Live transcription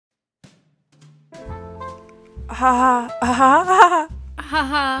Ha ha ha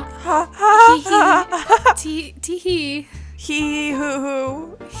Haha. ha ha Hee ha. hee. Tee hee. Hee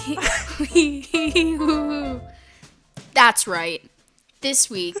hoo hoo. Hee hee hoo. That's right. This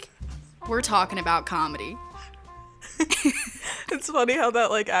week, we're talking about comedy. It's funny how that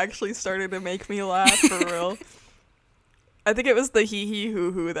like actually started to make me laugh for real. I think it was the hee hee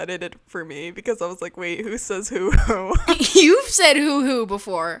hoo hoo that did it for me because I was like, wait, who says hoo hoo? You've said hoo hoo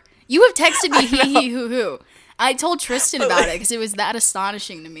before. You have texted me hee hee hoo hoo. I told Tristan about it because it was that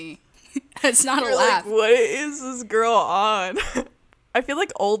astonishing to me. It's not You're a laugh. like, what is this girl on? I feel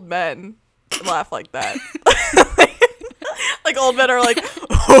like old men laugh like that. Like old men are like,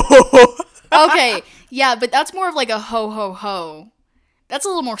 oh. Okay, yeah, but that's more of like a ho ho ho. That's a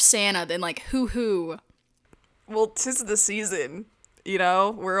little more Santa than like hoo hoo. Well, 'tis the season, you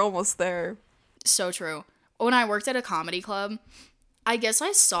know? We're almost there. So true. When I worked at a comedy club, I guess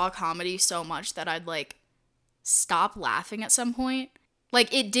I saw comedy so much that I'd like stop laughing at some point.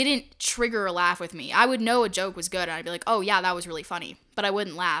 Like it didn't trigger a laugh with me. I would know a joke was good and I'd be like, "Oh yeah, that was really funny," but I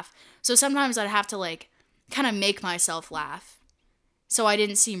wouldn't laugh. So sometimes I'd have to like kind of make myself laugh. So I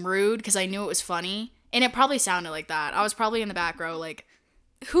didn't seem rude because I knew it was funny. And it probably sounded like that. I was probably in the back row like,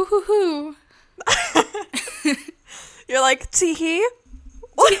 "Hoo hoo hoo." You're like, tee-hee?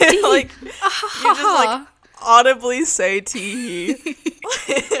 Like, you just like audibly say tee-hee.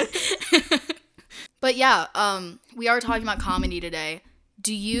 But yeah, we are talking about comedy today.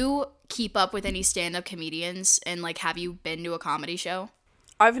 Do you keep up with any stand-up comedians and like have you been to a comedy show?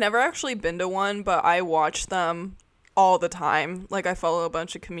 I've never actually been to one, but I watch them all the time. Like, I follow a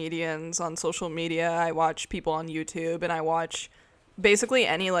bunch of comedians on social media. I watch people on YouTube, and I watch basically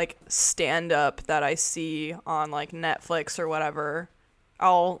any like stand-up that I see on like Netflix or whatever.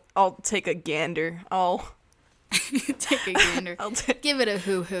 I'll take a gander. I'll Take a gander. Give it a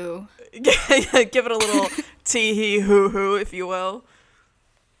hoo hoo. give it a little tee-hee hoo-hoo, if you will.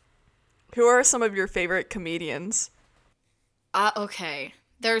 Who are some of your favorite comedians? Okay.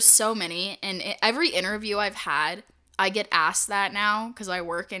 There's so many, and every interview I've had, I get asked that now because I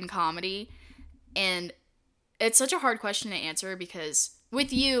work in comedy, and it's such a hard question to answer because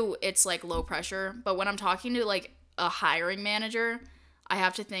with you, it's like low pressure, but when I'm talking to like a hiring manager, I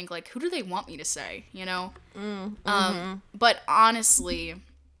have to think like, who do they want me to say, you know? But honestly,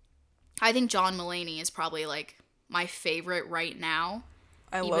 I think John Mulaney is probably like my favorite right now.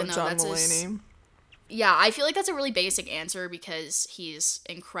 I Even love though John that's Mulaney. Yeah, I feel like that's a really basic answer because he's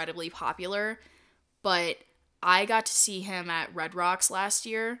incredibly popular. But I got to see him at Red Rocks last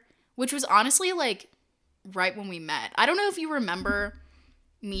year, which was honestly like right when we met. I don't know if you remember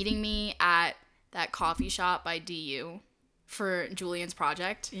meeting me at that coffee shop by DU for Julian's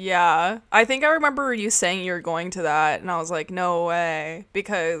project. Yeah, I think I remember you saying you were going to that, and I was like, no way,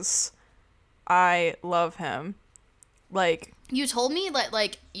 because I love him. Like, You told me that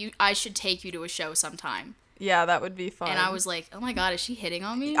like I should take you to a show sometime. yeah, that would be fun. And I was like, "Oh my god, is she hitting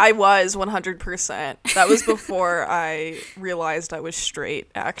on me?" I was 100%. That was before I realized I was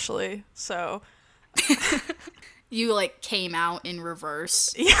straight, actually. So, You like came out in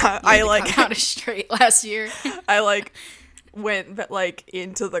reverse. yeah, You had I to like, come out as straight last year. I like went like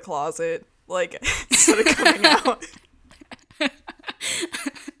into the closet, like instead of coming out.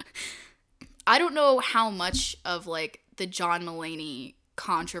 I don't know how much of like the John Mulaney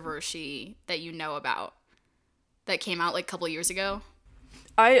controversy that you know about that came out like a couple years ago.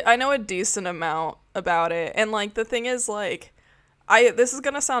 I know a decent amount about it, and like the thing is like this is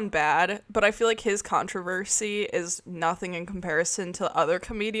gonna sound bad, but I feel like his controversy is nothing in comparison to other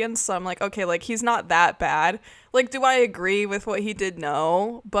comedians, so I'm like, okay, like he's not that bad. Like, do I agree with what he did?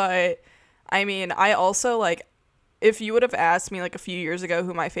 No, but I mean, I also like, if you would have asked me like a few years ago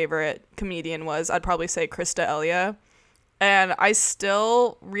who my favorite comedian was, I'd probably say Krista Elia. And I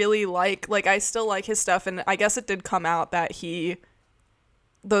still really like I still like his stuff, and I guess it did come out that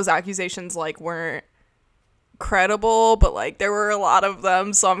those accusations like weren't credible, but like there were a lot of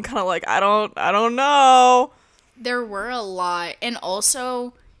them, so I'm kind of like I don't know. There were a lot, and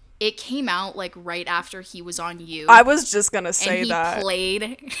also it came out like right after he was on You. I was just gonna say and he that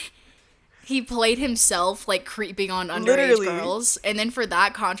played he played himself like creeping on underage Literally. girls, and then for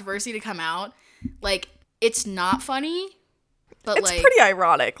that controversy to come out, like it's not funny, but it's like pretty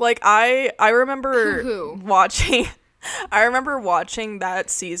ironic. Like I remember Hoo-hoo. watching I remember watching that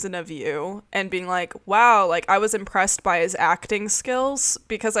season of You and being like, wow, like I was impressed by his acting skills,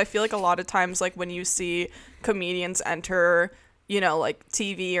 because I feel like a lot of times like when you see comedians enter, you know, like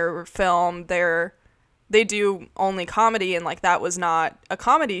TV or film, they do only comedy, and like that was not a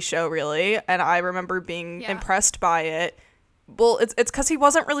comedy show really, and I remember being Yeah. impressed by it, Well, it's because he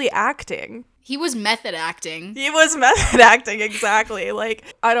wasn't really acting. He was method acting. He was method acting, exactly.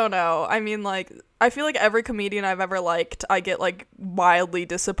 Like, I don't know. I mean, like, I feel like every comedian I've ever liked, I get, like, wildly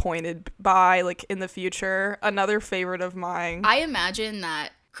disappointed by, like, in the future. Another favorite of mine. I imagine that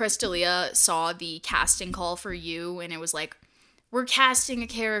Chris D'Elia saw the casting call for You, and it was like, we're casting a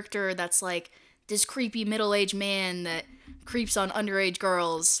character that's, like, this creepy middle-aged man that creeps on underage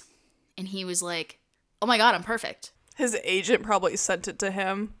girls. And he was like, oh my god, I'm perfect. His agent probably sent it to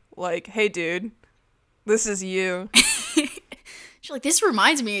him. Like, hey, dude, this is you. She's like, this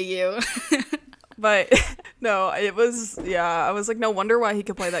reminds me of you. But, no, it was, yeah, I was like, no wonder why he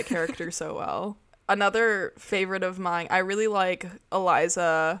could play that character so well. Another favorite of mine, I really like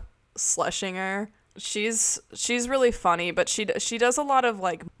Eliza Schlesinger. She's really funny, but she does a lot of,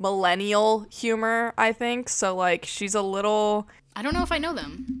 like, millennial humor, I think. So, like, she's a little... I don't know if I know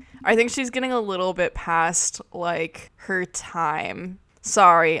them. I think she's getting a little bit past, like, her time.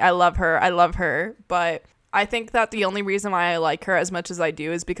 Sorry, I love her, but I think that the only reason why I like her as much as I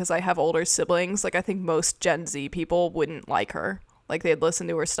do is because I have older siblings. Like, I think most Gen Z people wouldn't like her. Like, they'd listen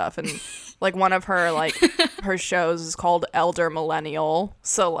to her stuff, and, like, one of her, like, her shows is called Elder Millennial,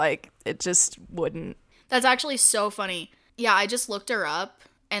 so, like, it just wouldn't. That's actually so funny. Yeah, I just looked her up,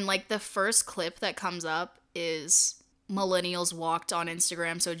 and, like, the first clip that comes up is millennials walked on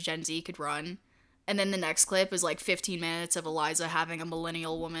Instagram so Gen Z could run. And then the next clip is, like, 15 minutes of Eliza having a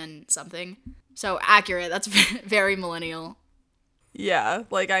millennial woman something. So, accurate. That's very millennial. Yeah,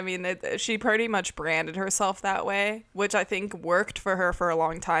 like, I mean, she pretty much branded herself that way, which I think worked for her for a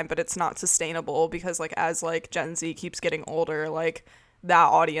long time, but it's not sustainable because, like, as, like, Gen Z keeps getting older, like, that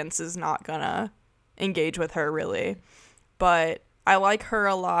audience is not gonna engage with her, really. But I like her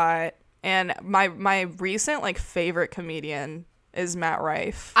a lot, and my recent, like, favorite comedian is Matt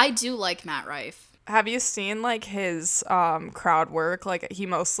Rife. I do like Matt Rife. Have you seen, like, his crowd work? Like,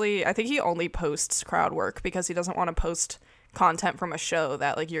 I think he only posts crowd work because he doesn't want to post content from a show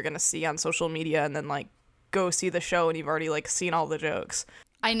that, like, you're gonna see on social media and then, like, go see the show and you've already, like, seen all the jokes.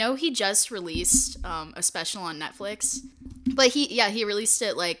 I know he just released a special on Netflix, but he released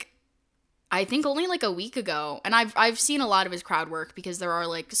it, like, I think only, like, a week ago, and I've seen a lot of his crowd work because there are,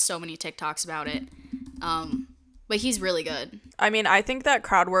 like, so many TikToks about it. But he's really good. I mean, I think that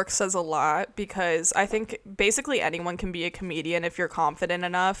crowd work says a lot because I think basically anyone can be a comedian if you're confident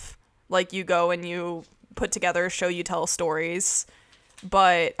enough. Like, you go and you put together a show, you tell stories.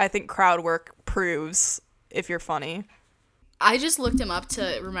 But I think crowd work proves if you're funny. I just looked him up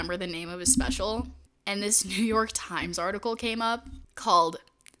to remember the name of his special, and this New York Times article came up called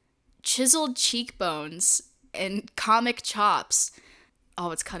Chiseled Cheekbones and Comic Chops.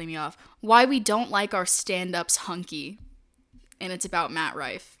 Oh, it's cutting me off. Why we don't like our stand-ups hunky. And it's about Matt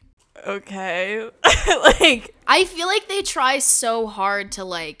Rife. Okay. Like, I feel like they try so hard to,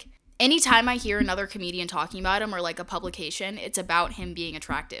 like, anytime I hear another comedian talking about him or, like, a publication, it's about him being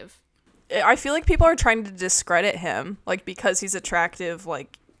attractive. I feel like people are trying to discredit him, like, because he's attractive,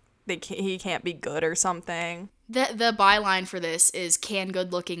 like, he can't be good or something. The byline for this is, can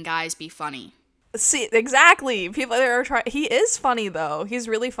good-looking guys be funny? See, exactly. People are trying. He is funny, though. He's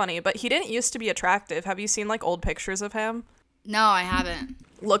really funny, but he didn't used to be attractive. Have you seen, like, old pictures of him? No, I haven't.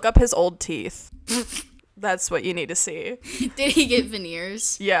 Look up his old teeth. That's what you need to see. Did he get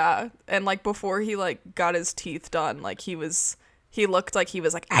veneers? Yeah, and, like, before he, like, got his teeth done, like, he looked like he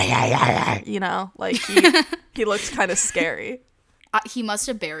was like, "Ay, ay, ay, ay," you know, like, he looked kind of scary. He must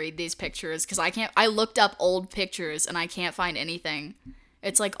have buried these pictures because I looked up old pictures and I can't find anything.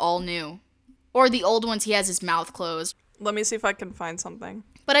 It's, like, all new. Or the old ones, he has his mouth closed. Let me see if I can find something.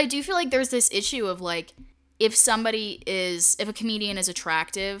 But I do feel like there's this issue of, like, if a comedian is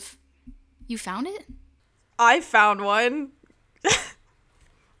attractive, you found it? I found one.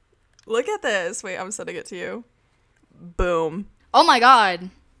 Look at this. Wait, I'm sending it to you. Boom. Oh my god.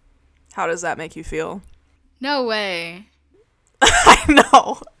 How does that make you feel? No way. I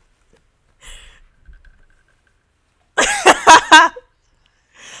know.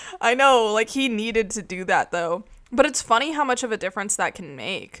 I know, like, he needed to do that, though. But it's funny how much of a difference that can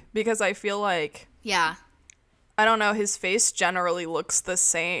make. Because I feel like... Yeah. I don't know, his face generally looks the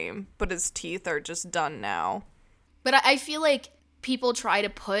same, but his teeth are just done now. But I feel like people try to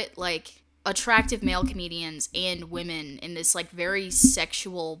put, like, attractive male comedians and women in this, like, very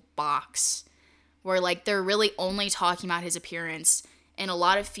sexual box. Where, like, they're really only talking about his appearance. And a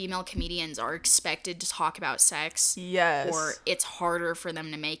lot of female comedians are expected to talk about sex. Yes. Or it's harder for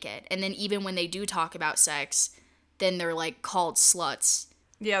them to make it. And then even when they do talk about sex, then they're, like, called sluts.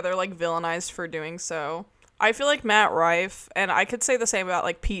 Yeah, they're, like, villainized for doing so. I feel like Matt Rife, and I could say the same about,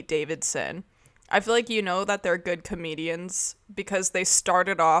 like, Pete Davidson. I feel like you know that they're good comedians because they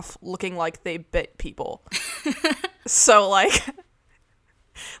started off looking like they bit people. So,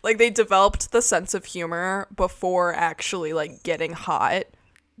 like they developed the sense of humor before actually, like, getting hot.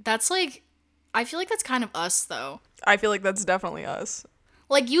 That's like, I feel like that's kind of us, though. I feel like that's definitely us.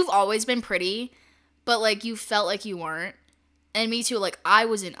 Like, you've always been pretty, but, like, you felt like you weren't. And me too, like, I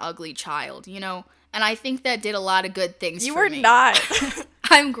was an ugly child, you know? And I think that did a lot of good things You for were me. not.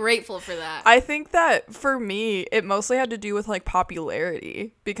 I'm grateful for that. I think that for me, it mostly had to do with, like,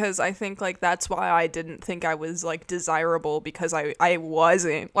 popularity, because I think, like, that's why I didn't think I was, like, desirable, because I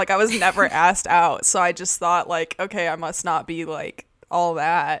wasn't. Like, I was never asked out, so I just thought, like, okay, I must not be, like, all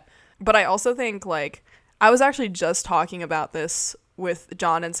that. But I also think, like, I was actually just talking about this with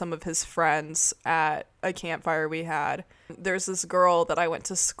John and some of his friends at a campfire we had. There's this girl that I went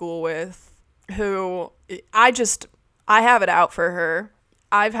to school with who I have it out for her.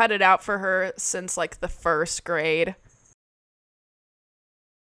 I've had it out for her since, like, the first grade.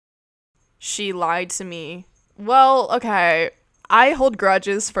 She lied to me. Well, okay, I hold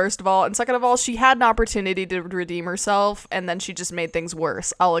grudges, first of all, and second of all, she had an opportunity to redeem herself, and then she just made things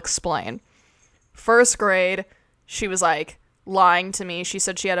worse. I'll explain. First grade, she was, like, lying to me. She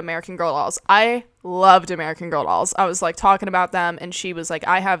said she had American Girl dolls. I loved American Girl dolls. I was, like, talking about them, and she was like,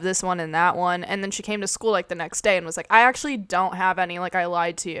 I have this one and that one. And then she came to school, like, the next day and was like, I actually don't have any. Like, I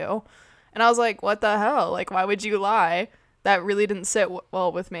lied to you. And I was like, what the hell? Like, why would you lie? That really didn't sit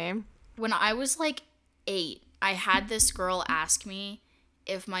well with me. When I was, like, 8, I had this girl ask me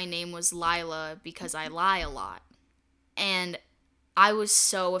if my name was Lila because I lie a lot. And I was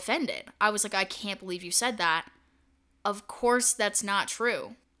so offended. I was like, I can't believe you said that. Of course that's not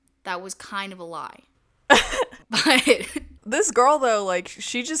true. That was kind of a lie. But this girl, though, like,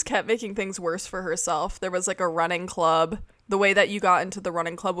 she just kept making things worse for herself. There was, like, a running club. The way that you got into the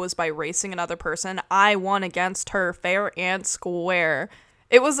running club was by racing another person. I won against her fair and square.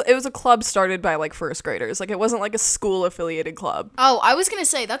 It was a club started by, like, first graders. Like, it wasn't, like, a school-affiliated club. oh, I was going to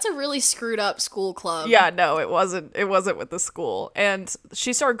say, that's a really screwed up school club. Yeah, no, it wasn't. It wasn't with the school. And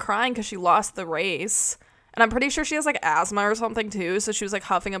she started crying because she lost the race. And I'm pretty sure she has, like, asthma or something, too. So she was, like,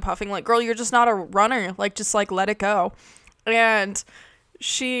 huffing and puffing. Like, girl, you're just not a runner. Like, just, like, let it go. And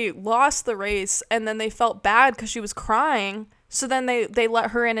she lost the race. And then they felt bad because she was crying. So then they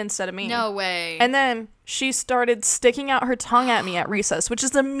let her in instead of me. No way. And then she started sticking out her tongue at me at recess, which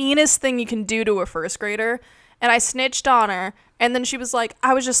is the meanest thing you can do to a first grader. And I snitched on her. And then she was like,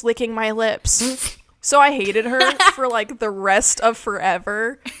 I was just licking my lips. So I hated her for, like, the rest of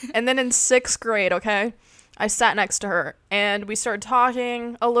forever. And then in 6th grade, okay, I sat next to her. And we started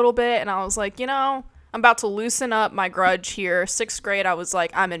talking a little bit. And I was like, you know, I'm about to loosen up my grudge here. 6th grade, I was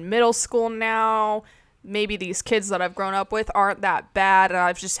like, I'm in middle school now. Maybe these kids that I've grown up with aren't that bad, and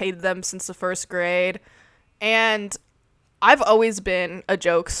I've just hated them since the first grade. And I've always been a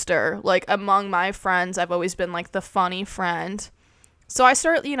jokester. Like, among my friends, I've always been, like, the funny friend. So I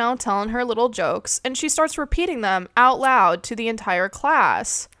start, you know, telling her little jokes, and she starts repeating them out loud to the entire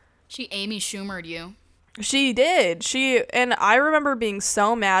class. She Amy Schumer'd you. She did. And I remember being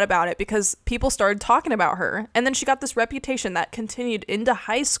so mad about it because people started talking about her. And then she got this reputation that continued into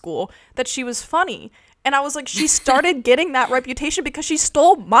high school that she was funny. And I was like, she started getting that reputation because she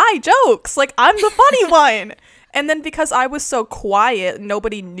stole my jokes. Like, I'm the funny one. And then because I was so quiet,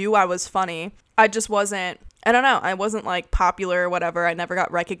 nobody knew I was funny. I just wasn't, I don't know, I wasn't, like, popular or whatever. I never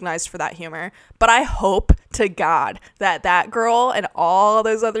got recognized for that humor. But I hope to God that that girl and all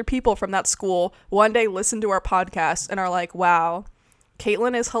those other people from that school one day listen to our podcast and are like, wow,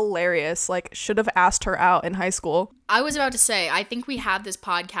 Caitlin is hilarious. Like, should have asked her out in high school. I was about to say, I think we have this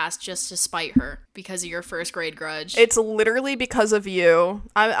podcast just to spite her because of your first grade grudge. It's literally because of you.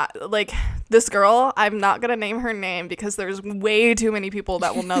 Like, this girl, I'm not gonna name her name because there's way too many people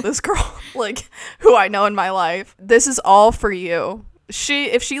that will know this girl, like, who I know in my life. This is all for you.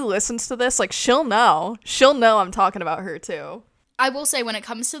 If she listens to this, like, she'll know I'm talking about her too. I will say, when it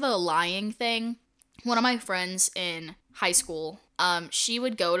comes to the lying thing, one of my friends in high school, she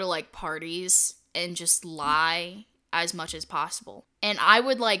would go to, like, parties and just lie as much as possible. And I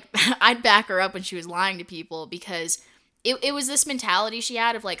would, like, I'd back her up when she was lying to people because it was this mentality she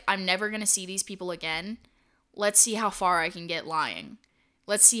had of, like, I'm never gonna see these people again. Let's see how far I can get lying.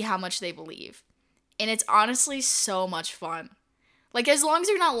 Let's see how much they believe. And it's honestly so much fun. Like, as long as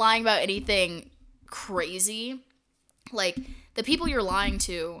you're not lying about anything crazy, like, the people you're lying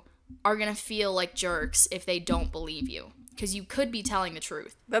to are gonna feel like jerks if they don't believe you. Because you could be telling the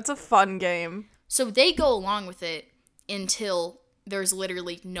truth. That's a fun game. So they go along with it until there's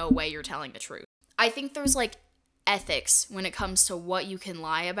literally no way you're telling the truth. I think there's, like, ethics when it comes to what you can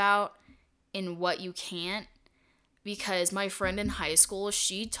lie about and what you can't, because my friend in high school,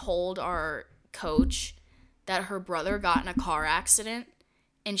 she told our coach that her brother got in a car accident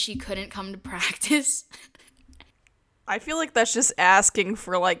and she couldn't come to practice. I feel like that's just asking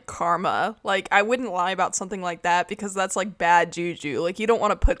for, like, karma. Like, I wouldn't lie about something like that because that's, like, bad juju. Like, you don't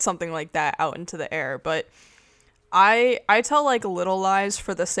want to put something like that out into the air. But I tell, like, little lies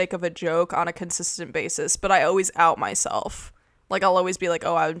for the sake of a joke on a consistent basis, but I always out myself. Like, I'll always be like,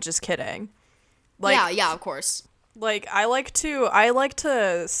 oh, I'm just kidding. Like, Yeah, of course. like, I like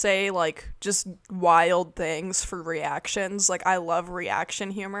to say, like, just wild things for reactions. Like, I love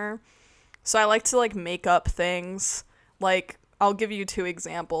reaction humor. So I like to, like, make up things. Like, I'll give you 2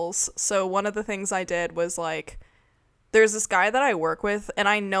 examples. So one of the things I did was, like, there's this guy that I work with, and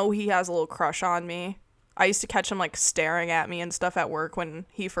I know he has a little crush on me. I used to catch him, like, staring at me and stuff at work when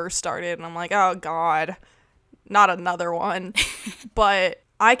he first started, and I'm like, oh, God, not another one. But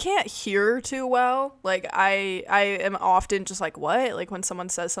I can't hear too well. Like, I am often just like, what? Like, when someone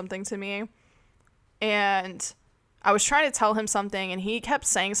says something to me. And I was trying to tell him something, and he kept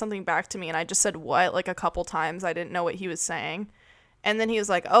saying something back to me, and I just said, what? Like, a couple times. I didn't know what he was saying. And then he was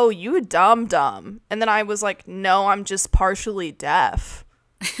like, oh, you dumb. And then I was like, no, I'm just partially deaf.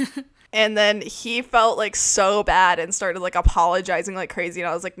 And then he felt, like, so bad and started, like, apologizing like crazy. And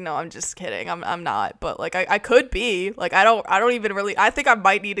I was like, no, I'm just kidding. I'm not. But, like, I could be. Like, I don't even really, I think I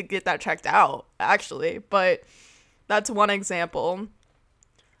might need to get that checked out, actually. But that's one example.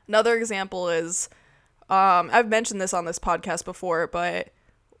 Another example is, I've mentioned this on this podcast before, but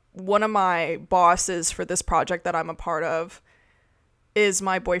one of my bosses for this project that I'm a part of is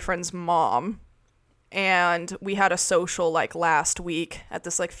my boyfriend's mom. And we had a social, like, last week at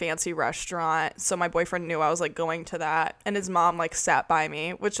this, like, fancy restaurant. So my boyfriend knew I was, like, going to that. And his mom, like, sat by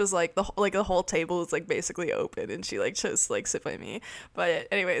me, which was, like, the whole table was, like, basically open. And she, like, just, like, sit by me. But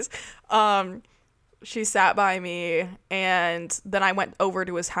anyways, she sat by me. And then I went over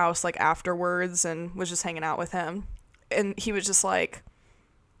to his house, like, afterwards and was just hanging out with him. And he was just, like,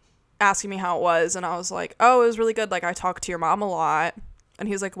 asking me how it was. And I was like, oh, it was really good. Like, I talked to your mom a lot. And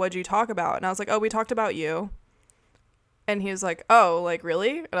he was like, what'd you talk about? And I was like, oh, we talked about you. And he was like, oh, like,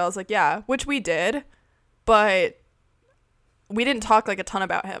 really? And I was like, yeah, which we did, but we didn't talk, like, a ton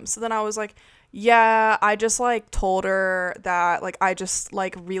about him. So then I was like, yeah, I just, like, told her that, like, I just,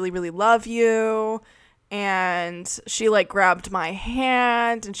 like, really, really love you. And she, like, grabbed my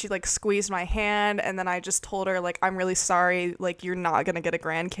hand and she, like, squeezed my hand. And then I just told her, like, I'm really sorry, like, you're not gonna get a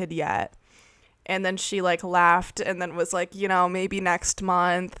grandkid yet. And then she, like, laughed and then was like, you know, maybe next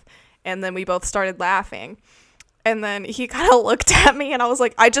month. And then we both started laughing. And then he kind of looked at me and I was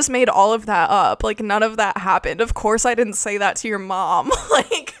like, I just made all of that up. Like, none of that happened. Of course I didn't say that to your mom.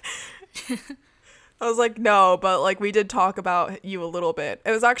 Like, I was like, no, but, like, we did talk about you a little bit.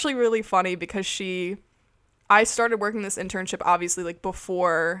 It was actually really funny because I started working this internship, obviously, like,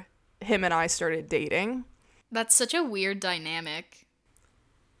 before him and I started dating. That's such a weird dynamic.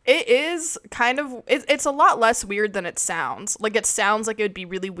 It is kind of, it's a lot less weird than it sounds. Like, it sounds like it would be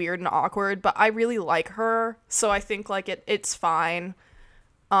really weird and awkward, but I really like her, so I think, like, it's fine.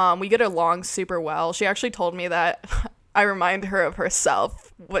 We get along super well. She actually told me that I remind her of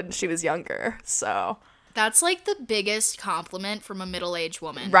herself when she was younger, so. That's, like, the biggest compliment from a middle-aged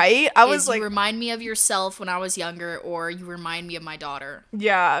woman. Right? I was like, you remind me of yourself when I was younger, or you remind me of my daughter.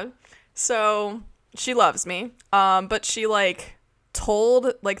 Yeah. So, she loves me, but she, like,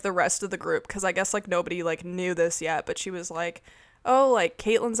 told, like, the rest of the group, because I guess, like, nobody, like, knew this yet, but she was like, oh, like,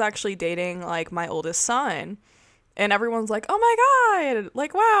 Caitlin's actually dating, like, my oldest son. And everyone's like, oh my God,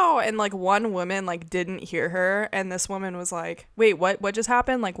 like, wow. And, like, one woman, like, didn't hear her, and this woman was like, wait, what just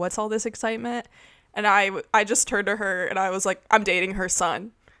happened? Like, what's all this excitement? And I just turned to her and I was like, I'm dating her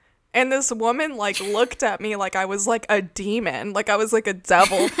son. And this woman, like, looked at me like I was, like, a demon. Like, I was, like, a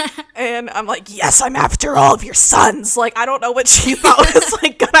devil. And I'm like, yes, I'm after all of your sons. Like, I don't know what she thought was,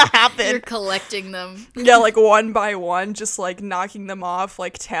 like, gonna happen. You're collecting them. Yeah, like, one by one, just, like, knocking them off,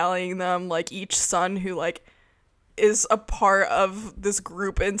 like, tallying them, like, each son who, like, is a part of this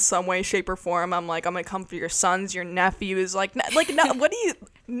group in some way, shape, or form. I'm like, I'm gonna come for your sons, your nephews. Like, no, what do you,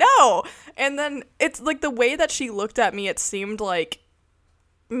 no. And then it's, like, the way that she looked at me, it seemed like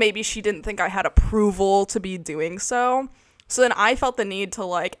maybe she didn't think I had approval to be doing so. So then I felt the need to,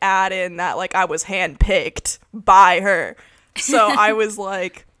 like, add in that, like, I was handpicked by her. So I was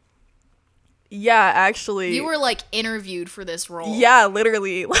like, yeah, actually. You were, like, interviewed for this role. Yeah,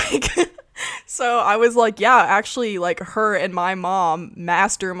 literally. Like, so I was like, yeah, actually, like, her and my mom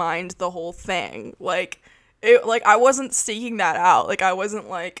mastermind the whole thing. Like, I wasn't seeking that out. Like, I wasn't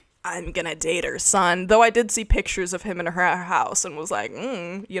like, I'm gonna date her son. Though I did see pictures of him in her house and was like,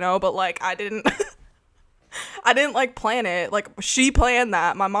 but like I didn't I didn't like plan it. Like she planned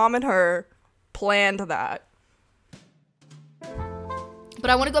that. My mom and her planned that. But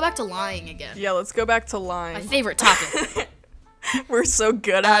I want to go back to lying again. Yeah, let's go back to lying. My favorite topic. We're so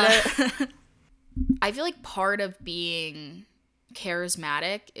good at it. I feel like part of being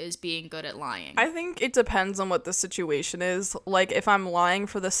charismatic is being good at lying. I think it depends on what the situation is. Like, if I'm lying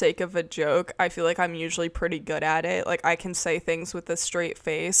for the sake of a joke, I feel like I'm usually pretty good at it. Like, I can say things with a straight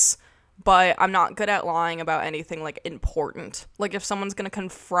face, but I'm not good at lying about anything, like, important. Like, if someone's gonna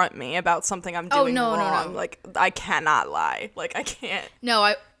confront me about something I'm doing wrong, like, I cannot lie. Like, I can't.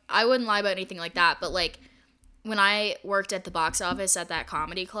 No, I wouldn't lie about anything like that, but, like, when I worked at the box office at that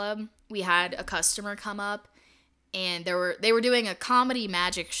comedy club, we had a customer come up, and they were doing a comedy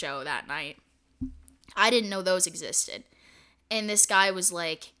magic show that night. I didn't know those existed. And this guy was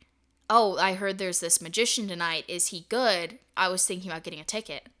like, "Oh, I heard there's this magician tonight. Is he good? I was thinking about getting a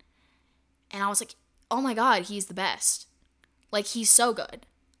ticket." And I was like, "Oh my God, he's the best. Like, he's so good.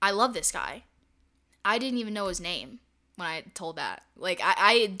 I love this guy." I didn't even know his name when I told that. Like,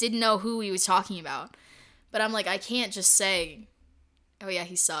 I didn't know who he was talking about. But I'm like, I can't just say, "Oh yeah,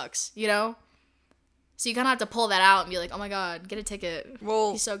 he sucks," you know? So you kind of have to pull that out and be like, "Oh my God, get a ticket.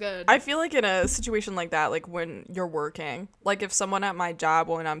 Well, he's so good." I feel like in a situation like that, like when you're working, like if someone at my job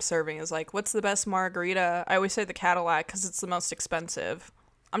when I'm serving is like, "What's the best margarita?" I always say the Cadillac because it's the most expensive.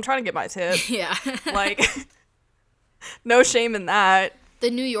 I'm trying to get my tip. Yeah. Like, no shame in that. The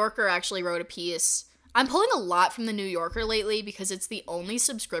New Yorker actually wrote a piece. I'm pulling a lot from the New Yorker lately because it's the only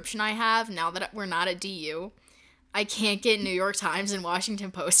subscription I have now that we're not at DU. I can't get New York Times and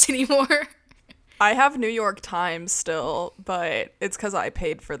Washington Post anymore. I have New York Times still, but it's because I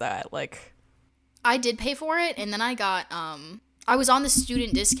paid for that. Like, I did pay for it, and then I got, I was on the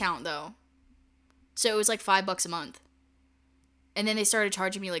student discount, though. So it was like $5 a month. And then they started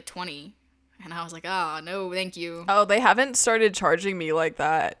charging me like 20. And I was like, "Oh, no, thank you." oh, they haven't started charging me like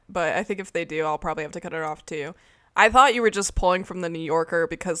that, but I think if they do, I'll probably have to cut it off too. I thought you were just pulling from the New Yorker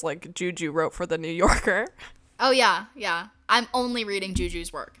because, like, Juju wrote for the New Yorker. Oh, yeah, yeah. I'm only reading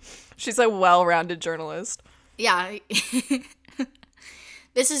Juju's work. She's a well-rounded journalist. Yeah.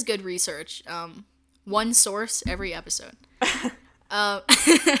 This is good research. One source every episode. But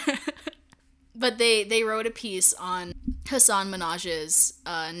they wrote a piece on Hassan Minaj's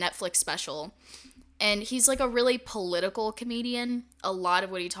Netflix special. And he's like a really political comedian. A lot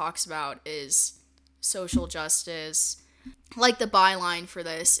of what he talks about is social justice. Like, the byline for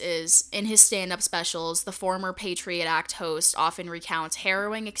this is, in his stand-up specials, the former Patriot Act host often recounts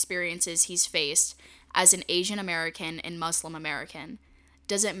harrowing experiences he's faced as an Asian American and Muslim American.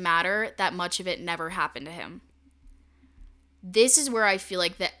 Does it matter that much of it never happened to him? This is where I feel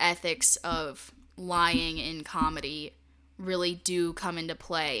like the ethics of lying in comedy really do come into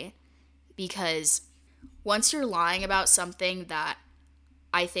play, because once you're lying about something that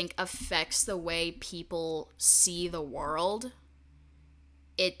I think affects the way people see the world,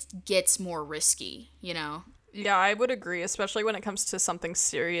 it gets more risky, you know? Yeah, I would agree, especially when it comes to something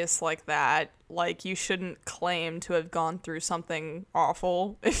serious like that. Like, you shouldn't claim to have gone through something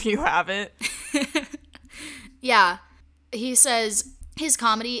awful if you haven't. Yeah. He says his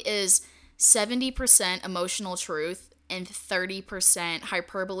comedy is 70% emotional truth and 30%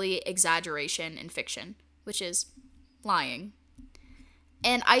 hyperbole, exaggeration, and fiction, which is lying.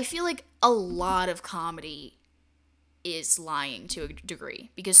 And I feel like a lot of comedy is lying to a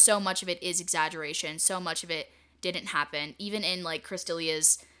degree, because so much of it is exaggeration, so much of it didn't happen. Even in, like, Chris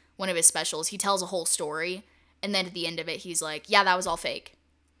D'Elia's, one of his specials, he tells a whole story, and then at the end of it, he's like, "Yeah, that was all fake."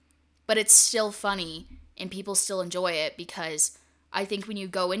 But it's still funny, and people still enjoy it, because I think when you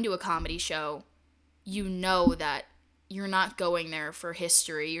go into a comedy show, you know that you're not going there for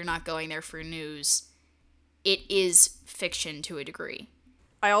history, you're not going there for news. It is fiction to a degree.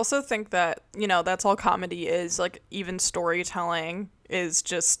 I also think that, that's all comedy is. Like, even storytelling is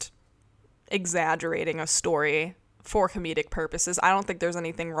just exaggerating a story for comedic purposes. I don't think there's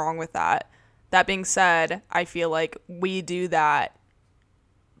anything wrong with that. That being said, I feel like we do that,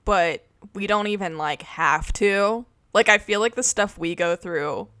 but we don't even, like, have to. Like, I feel like the stuff we go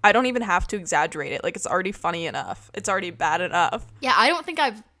through, I don't even have to exaggerate it. Like, it's already funny enough. It's already bad enough. Yeah, I don't think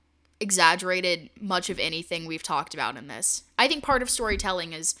I've exaggerated much of anything we've talked about in this. I think part of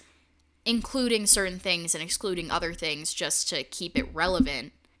storytelling is including certain things and excluding other things just to keep it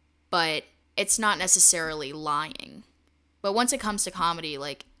relevant, but it's not necessarily lying. But once it comes to comedy,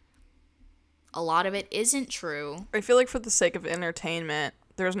 like, a lot of it isn't true. I feel like for the sake of entertainment,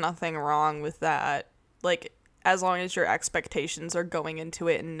 there's nothing wrong with that. Like, as long as your expectations are going into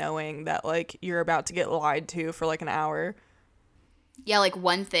it and knowing that, like, you're about to get lied to for, like, an hour. Yeah, like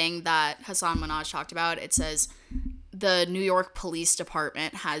one thing that Hassan Minhaj talked about, it says the New York Police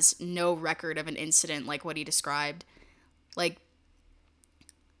Department has no record of an incident like what he described. Like,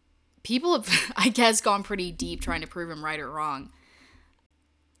 people have, I guess, gone pretty deep trying to prove him right or wrong.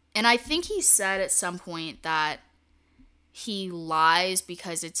 And I think he said at some point that he lies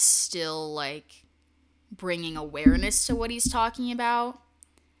because it's still, like, bringing awareness to what he's talking about.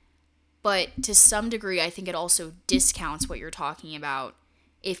 But to some degree, I think it also discounts what you're talking about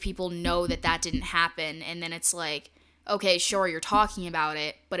if people know that that didn't happen. And then it's like, okay, sure, you're talking about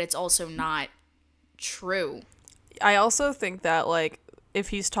it, but it's also not true. I also think that, like, if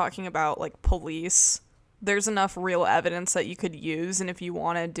he's talking about, like, police, there's enough real evidence that you could use, and if you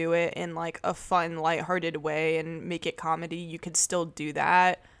want to do it in, like, a fun, lighthearted way and make it comedy, you could still do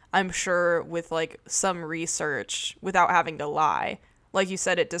that. I'm sure with, like, some research without having to lie. Like you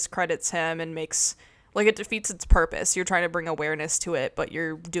said, it discredits him and makes, like, it defeats its purpose. You're trying to bring awareness to it, but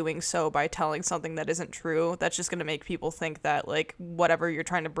you're doing so by telling something that isn't true. That's just going to make people think that, like, whatever you're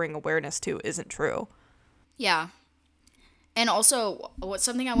trying to bring awareness to isn't true. Yeah. And also,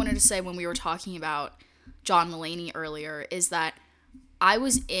 something I wanted to say when we were talking about John Mulaney earlier is that I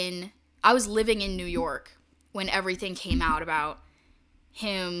was living in New York when everything came out about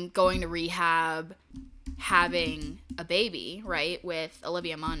him going to rehab, having a baby, right, with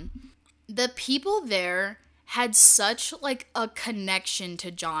Olivia Munn. The people there had such, like, a connection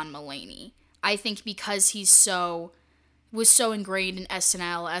to John Mulaney. I think because he was so ingrained in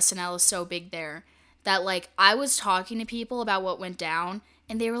SNL is so big there, that, like, I was talking to people about what went down,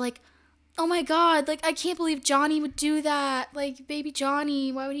 and they were like, oh my god, like, I can't believe Johnny would do that. Like, baby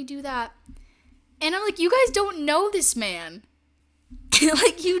Johnny, why would he do that? And I'm like, you guys don't know this man.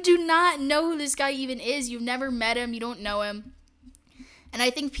 Like, you do not know who this guy even is. You've never met him. You don't know him. And I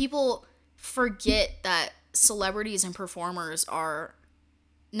think people forget that celebrities and performers are,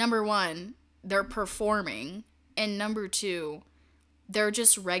 number one, they're performing, and number two, they're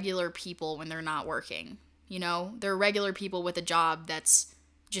just regular people when they're not working. You know? They're regular people with a job that's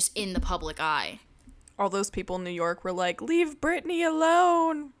just in the public eye. All those people in New York were like, leave Britney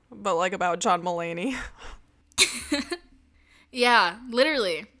alone. But, like, about John Mulaney. Yeah,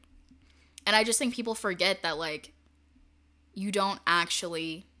 literally. And I just think people forget that, like, you don't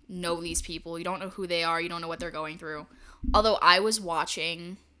actually know these people. You don't know who they are. You don't know what they're going through. Although I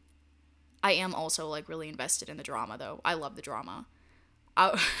am also, like, really invested in the drama, though. I love the drama.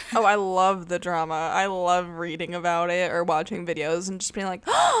 Oh, I love the drama. I love reading about it or watching videos and just being like,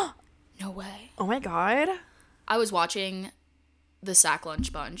 no way. Oh my god. I was watching The Sack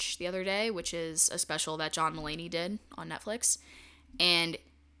Lunch Bunch the other day, which is a special that John Mulaney did on Netflix, and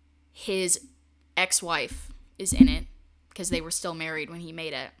his ex-wife is in it because they were still married when he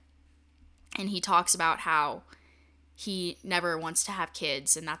made it, and he talks about how he never wants to have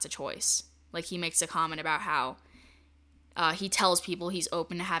kids, and that's a choice. Like, he makes a comment about how he tells people he's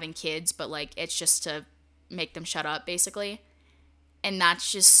open to having kids, but, like, it's just to make them shut up, basically. And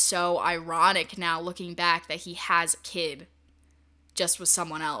that's just so ironic now, looking back, that he has a kid just with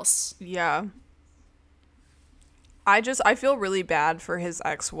someone else. Yeah. I feel really bad for his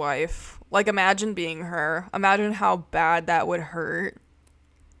ex-wife. Like, imagine being her. Imagine how bad that would hurt.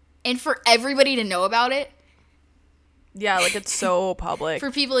 And for everybody to know about it. Yeah, like, it's so public.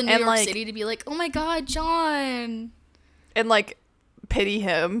 For people in New York City to be like, oh my god, John. And, like, pity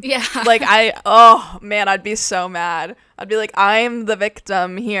him. Yeah. Like, oh man, I'd be so mad. I'd be like, I'm the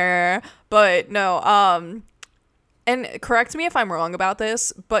victim here. But no, and correct me if I'm wrong about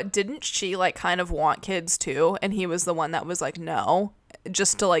this, but didn't she, like, kind of want kids too? And he was the one that was like, no,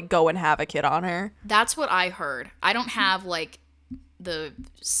 just to, like, go and have a kid on her. That's what I heard. I don't have, like, the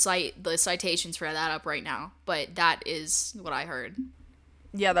citations for that up right now, but that is what I heard.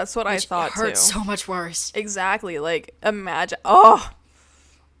 Yeah, that's what I thought too. It hurts so much worse. Exactly. Like, imagine. Oh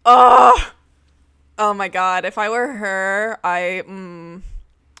my god. If I were her,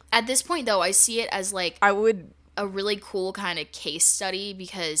 At this point, though, I see it as, like, I would a really cool kind of case study,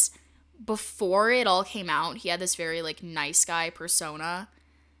 because before it all came out, he had this very, like, nice guy persona.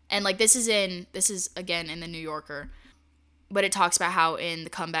 And, like, this is again in the New Yorker, but it talks about how in The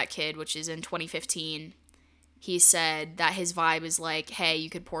Comeback Kid, which is in 2015, he said that his vibe is like, hey, you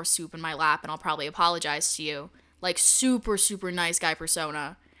could pour soup in my lap and I'll probably apologize to you. Like, super, super nice guy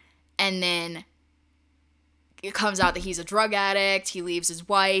persona. And then it comes out that he's a drug addict, he leaves his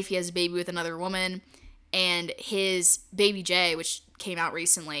wife, he has a baby with another woman, and his baby Jay, which came out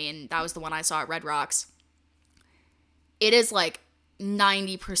recently, and that was the one I saw at Red Rocks, it is, like,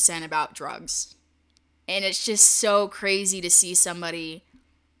 90% about drugs. And it's just so crazy to see somebody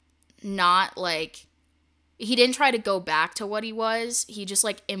not, like, he didn't try to go back to what he was. He just,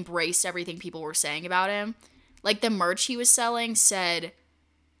 like, embraced everything people were saying about him. Like, the merch he was selling said,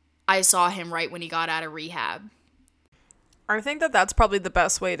 I saw him right when he got out of rehab. I think that that's probably the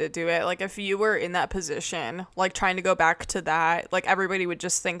best way to do it. Like, if you were in that position, like, trying to go back to that, like, everybody would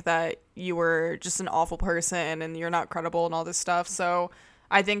just think that you were just an awful person and you're not credible and all this stuff. So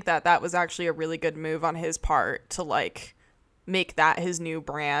I think that that was actually a really good move on his part to, like, make that his new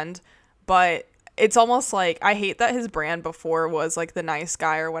brand. But it's almost like, I hate that his brand before was, like, the nice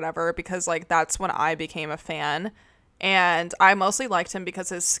guy or whatever, because, like, that's when I became a fan. And I mostly liked him because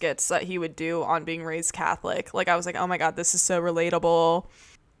his skits that he would do on being raised Catholic. Like, I was like, oh my God, this is so relatable.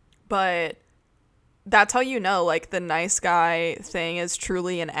 But that's how you know, like, the nice guy thing is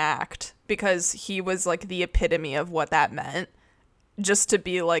truly an act. Because he was, like, the epitome of what that meant. Just to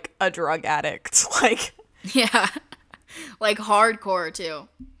be, like, a drug addict. Like, Yeah. Like, hardcore, too.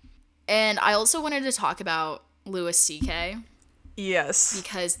 And I also wanted to talk about Louis C.K. yes.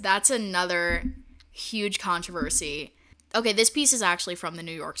 because that's another huge controversy. Okay, this piece is actually from the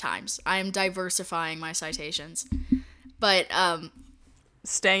New York Times. I am diversifying my citations. But,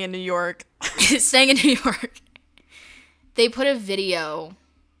 Staying in New York. staying in New York, they put a video.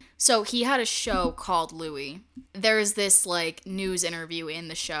 So he had a show called Louis. There's this, like, news interview in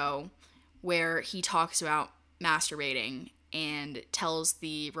the show where he talks about masturbating and tells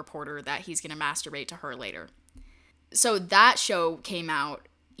the reporter that he's going to masturbate to her later. So that show came out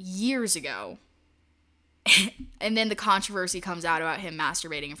years ago. And then the controversy comes out about him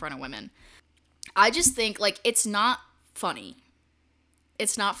masturbating in front of women. I just think, like, it's not funny.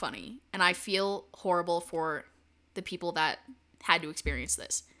 It's not funny. And I feel horrible for the people that had to experience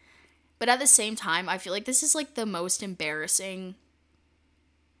this. But at the same time, I feel like this is, like, the most embarrassing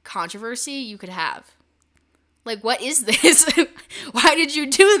controversy you could have. Like, what is this? Why did you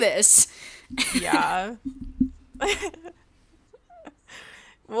do this? Yeah.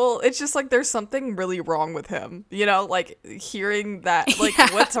 Well, it's just like there's something really wrong with him. You know, like hearing that, like,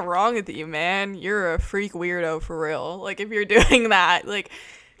 Yeah. what's wrong with you, man? You're a freak weirdo for real. Like, if you're doing that, like,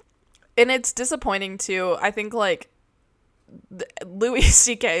 and it's disappointing too. I think, like, Louis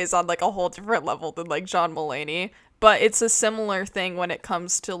C.K. is on, like, a whole different level than, like, John Mulaney. But it's a similar thing when it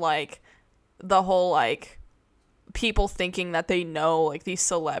comes to, like, the whole, like, people thinking that they know, like, these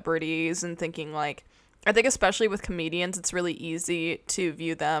celebrities and thinking, like, I think especially with comedians, it's really easy to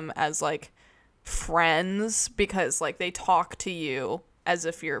view them as, like, friends because, like, they talk to you as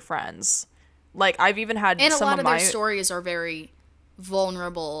if you're friends. Like, I've even had And a some lot of of my their stories are very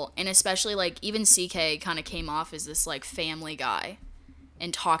vulnerable. And especially, like, even CK kind of came off as this, like, family guy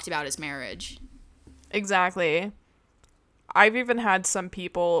and talked about his marriage. Exactly. I've even had some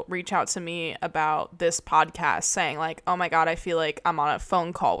people reach out to me about this podcast saying, like, oh my God, I feel like I'm on a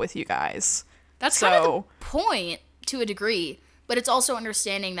phone call with you guys. That's kind of the point to a degree, but it's also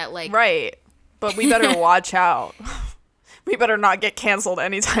understanding that, like, Right. But we better watch out. We better not get canceled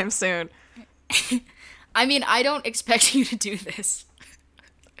anytime soon. I mean, I don't expect you to do this.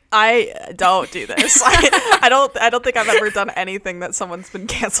 I don't do this. I don't think I've ever done anything that someone's been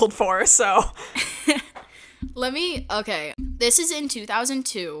canceled for, so. Okay, this is in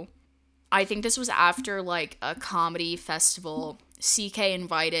 2002. I think this was after, like, a comedy festival. CK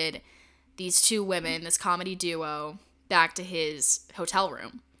invited these two women, this comedy duo, back to his hotel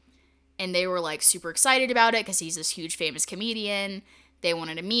room. And they were, like, super excited about it because he's this huge famous comedian. They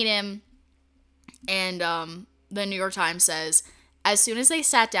wanted to meet him. And the New York Times says, as soon as they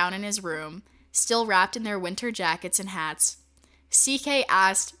sat down in his room, still wrapped in their winter jackets and hats, CK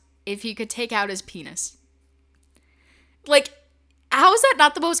asked if he could take out his penis. Like, how is that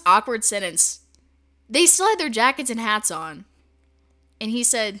not the most awkward sentence? They still had their jackets and hats on. And he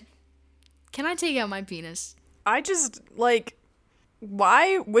said, can I take out my penis? I just, like,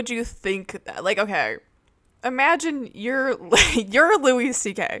 why would you think that? Like, okay, imagine you're Louis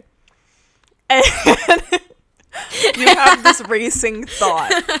C.K. And you have this racing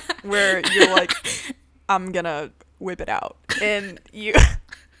thought where you're like, I'm gonna whip it out. And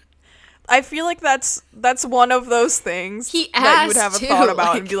I feel like that's one of those things that you would have a thought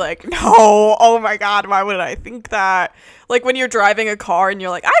about and be like, no, oh my God, why would I think that? Like when you're driving a car and you're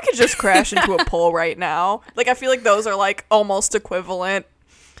like, I could just crash into a pole right now. Like I feel like those are like almost equivalent.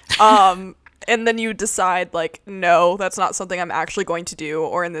 And then you decide like, no, that's not something I'm actually going to do.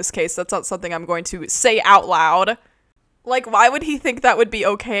 Or in this case, that's not something I'm going to say out loud. Like, why would he think that would be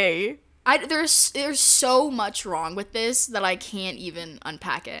okay? There's so much wrong with this that I can't even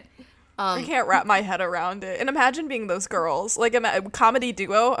unpack it. I can't wrap my head around it. And imagine being those girls. Like, comedy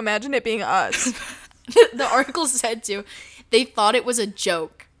duo, imagine it being us. The article said too, they thought it was a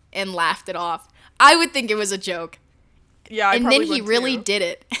joke and laughed it off. I would think it was a joke. Yeah, I and probably then he would really too. did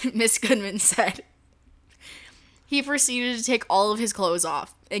it, Miss Goodman said. He proceeded to take all of his clothes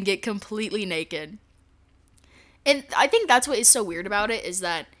off and get completely naked. And I think that's what is so weird about it, is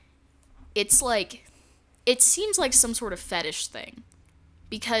that it's like, it seems like some sort of fetish thing.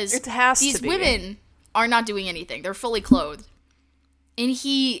 Because It has to these be. women are not doing anything. They're fully clothed. And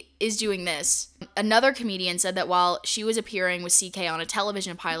he is doing this. Another comedian said that while she was appearing with CK on a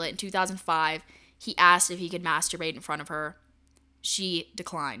television pilot in 2005, he asked if he could masturbate in front of her. She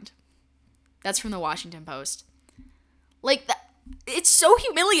declined. That's from the Washington Post. Like, it's so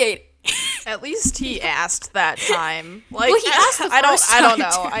humiliating. At least he asked that time. Like, Well, he asked the first I don't time,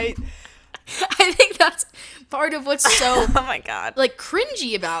 know. too. I think that's part of what's so, Oh my god. like,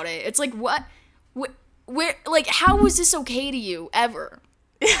 cringy about it. It's like, what? Where, like, how was this okay to you, ever?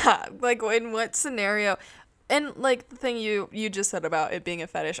 Yeah, like in what scenario? And like the thing you just said about it being a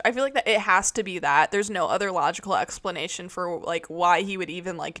fetish, I feel like that it has to be that. There's no other logical explanation for like why he would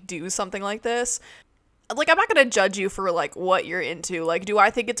even like do something like this. Like, I'm not gonna judge you for like what you're into. Like, do I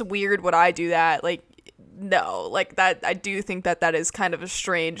think it's weird would I do that? Like, no. Like, that I do think that that is kind of a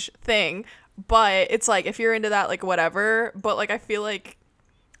strange thing. But it's like, if you're into that, like, whatever. But like, I feel like,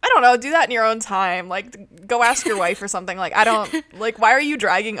 I don't know, do that in your own time. Like, go ask your wife or something. Like, I don't, like, why are you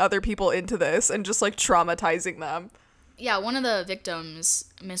dragging other people into this and just, like, traumatizing them? Yeah, one of the victims,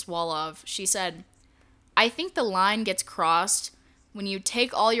 Miss Wolof, she said, I think the line gets crossed when you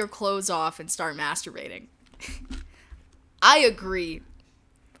take all your clothes off and start masturbating. I agree.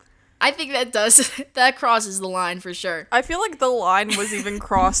 I think that crosses the line for sure. I feel like the line was even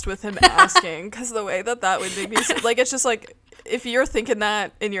crossed with him asking, because the way that would make me, like, it's just like, if you're thinking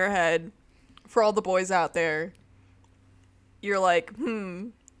that in your head, for all the boys out there, you're like,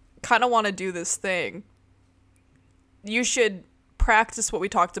 kind of want to do this thing. You should practice what we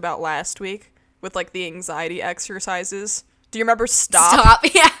talked about last week with, like, the anxiety exercises. Do you remember stop?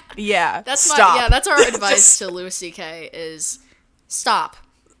 Yeah. Yeah, That's stop. that's our advice Just to Louis C.K. is stop.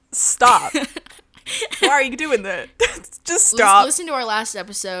 stop. Why are you doing that? Just stop. Listen to our last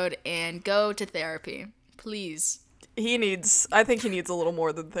episode and go to therapy, please. I think he needs a little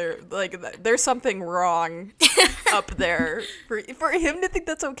more than there's something wrong up there for him to think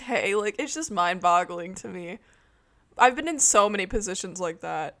that's okay. Like, it's just mind-boggling to me. I've been in so many positions like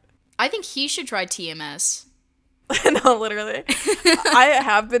that. I think he should try TMS. No, literally. I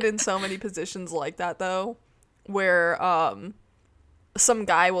have been in so many positions like that, though, where some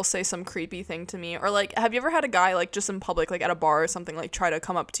guy will say some creepy thing to me, or like, have you ever had a guy like just in public, like at a bar or something, like try to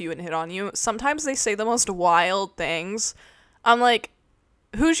come up to you and hit on you? Sometimes they say the most wild things. I'm like,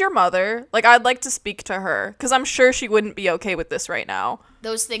 who's your mother? Like, I'd like to speak to her, because I'm sure she wouldn't be okay with this right now.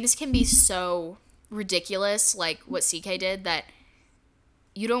 Those things can be so ridiculous, like what CK did, that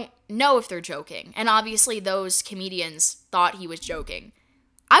you don't know if they're joking. And obviously those comedians thought he was joking.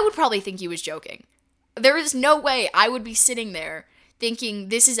 I would probably think he was joking. There is no way I would be sitting there thinking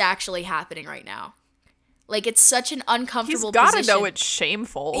this is actually happening right now. Like, it's such an uncomfortable He's gotta position. know it's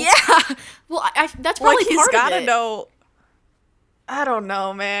shameful. Yeah. Well, that's probably Like, he's part of gotta it. know. I don't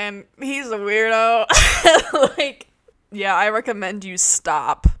know, man. He's a weirdo. Like, yeah, I recommend you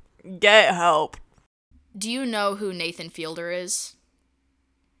stop. Get help. Do you know who Nathan Fielder is?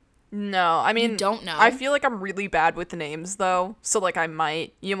 No, I mean, You don't know? I feel like I'm really bad with names, though. So, like,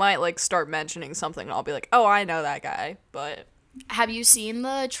 you might, like, start mentioning something, and I'll be like, oh, I know that guy. But Have you seen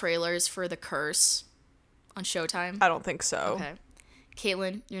the trailers for The Curse on Showtime? I don't think so. Okay.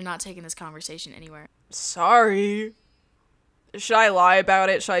 Caitlin, you're not taking this conversation anywhere. Sorry. Should I lie about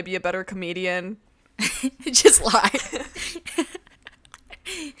it? Should I be a better comedian? Just lie.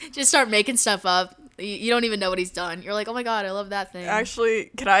 Just start making stuff up. You don't even know what he's done. You're like, oh my god, I love that thing.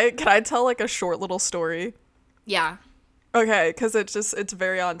 Actually, can I tell, like, a short little story? Yeah. Okay, because it's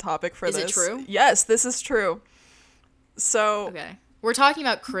very on topic for Is this. it true? Yes, this is true. So, Okay. We're talking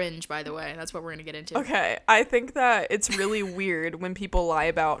about cringe, by the way. That's what we're going to get into. okay, I think that it's really weird when people lie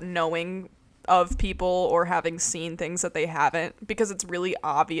about knowing of people or having seen things that they haven't, because it's really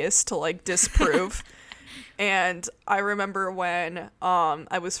obvious to, like, disprove. And I remember when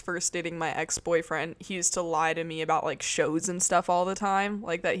I was first dating my ex-boyfriend, he used to lie to me about, like, shows and stuff all the time,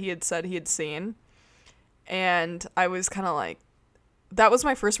 like, that he had said he had seen. And I was kind of like, that was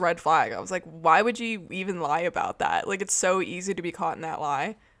my first red flag. I was like, why would you even lie about that? Like, it's so easy to be caught in that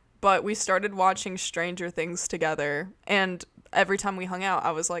lie. But we started watching Stranger Things together, and every time we hung out,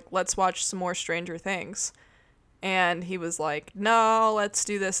 I was like, let's watch some more Stranger Things. And he was like, no, let's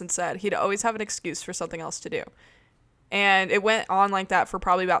do this instead. He'd always have an excuse for something else to do. And it went on like that for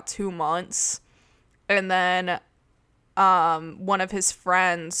probably about 2 months. and then one of his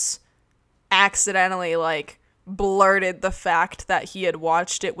friends accidentally like blurted the fact that he had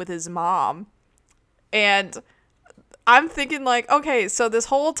watched it with his mom. And I'm thinking like, okay, so this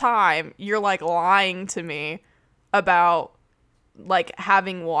whole time you're like lying to me about like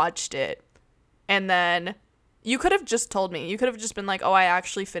having watched it. And then you could have just told me. You could have just been like, oh, I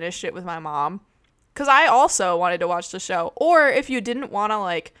actually finished it with my mom. Because I also wanted to watch the show. Or if you didn't want to,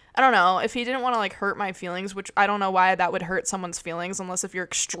 like, I don't know, if he didn't want to, like, hurt my feelings, which I don't know why that would hurt someone's feelings unless if you're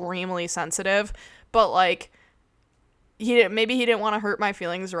extremely sensitive. But, like, maybe he didn't want to hurt my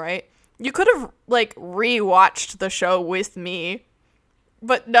feelings, right? You could have, like, rewatched the show with me.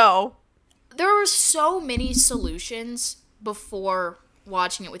 But no. There were so many solutions before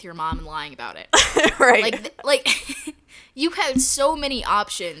watching it with your mom and lying about it. Right. Like you had so many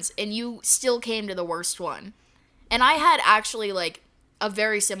options and you still came to the worst one. And I had actually like a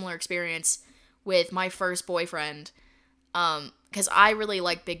very similar experience with my first boyfriend, because I really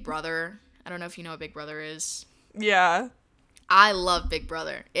like Big Brother. I don't know if you know what Big Brother is. Yeah. I love Big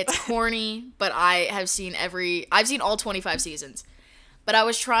Brother. It's corny, but I've seen all 25 seasons. But I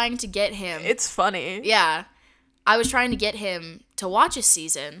was trying to get him. It's funny. Yeah. I was trying to get him to watch a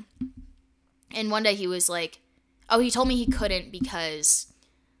season. And one day he was like, oh, he told me he couldn't because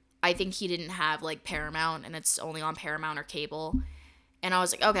I think he didn't have like Paramount and it's only on Paramount or cable. And I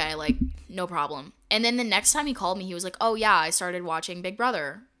was like, okay, like no problem. And then the next time he called me, he was like, oh yeah, I started watching Big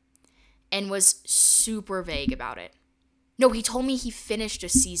Brother, and was super vague about it. No, he told me he finished a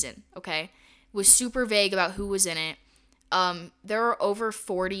season, okay? Was super vague about who was in it. There are over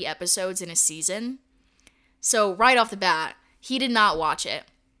 40 episodes in a season. So right off the bat, he did not watch it.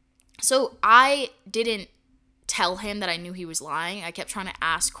 So I didn't tell him that I knew he was lying. I kept trying to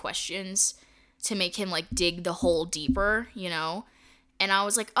ask questions to make him like dig the hole deeper, you know? And I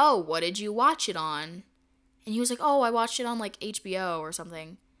was like, oh, what did you watch it on? And he was like, oh, I watched it on like HBO or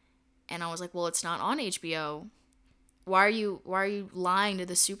something. And I was like, well, it's not on HBO. Why are you lying to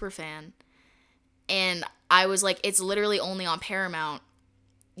the super fan? And I was like, it's literally only on Paramount.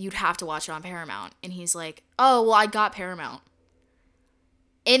 You'd have to watch it on Paramount. And he's like, oh, well, I got Paramount.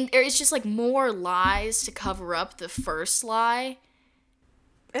 And it's just like more lies to cover up the first lie.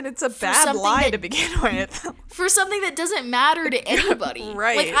 And it's a bad lie to begin with. For something that doesn't matter to anybody.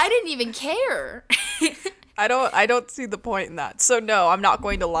 Right. Like, I didn't even care. I don't see the point in that. So no, I'm not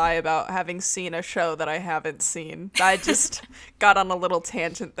going to lie about having seen a show that I haven't seen. I just got on a little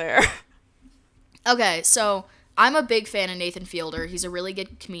tangent there. Okay, so I'm a big fan of Nathan Fielder. He's a really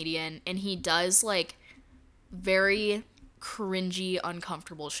good comedian, and he does like very cringy,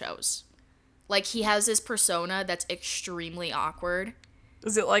 uncomfortable shows. Like, he has this persona that's extremely awkward.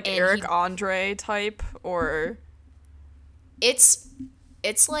 Is it like Eric Andre type, or? It's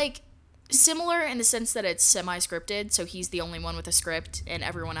like similar in the sense that it's semi-scripted, so he's the only one with a script and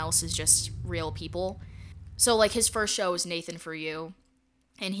everyone else is just real people. So like his first show is Nathan For You,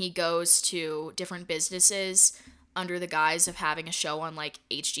 and he goes to different businesses under the guise of having a show on like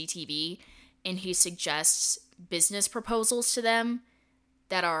HGTV, and he suggests business proposals to them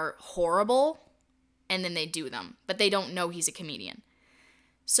that are horrible, and then they do them, but they don't know he's a comedian.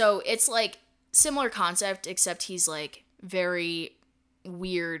 So it's like similar concept, except he's like very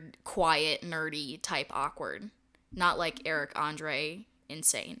weird, quiet, nerdy type awkward. Not like Eric Andre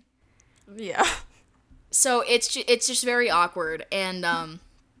insane. Yeah. So it's just very awkward. And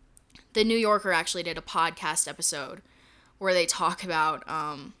the New Yorker actually did a podcast episode where they talk about,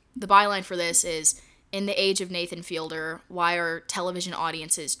 the byline for this is, in the age of Nathan Fielder, why are television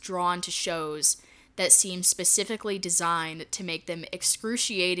audiences drawn to shows that seem specifically designed to make them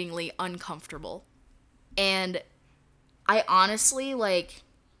excruciatingly uncomfortable? And I honestly, like,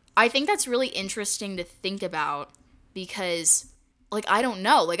 I think that's really interesting to think about because, like, I don't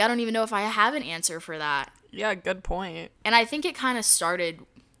know. Like, I don't even know if I have an answer for that. Yeah, good point. And I think it kind of started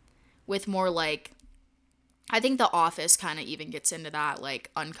with more, like, I think The Office kind of even gets into that,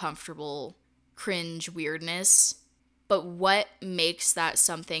 like, uncomfortable, cringe weirdness. But what makes that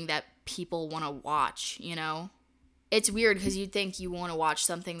something that people want to watch, you know? It's weird because you'd think you want to watch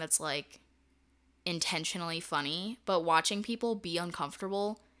something that's, like, intentionally funny, but watching people be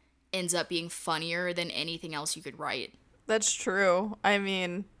uncomfortable ends up being funnier than anything else you could write. That's true. I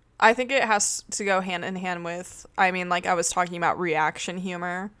mean, I think it has to go hand in hand with, I mean, like I was talking about reaction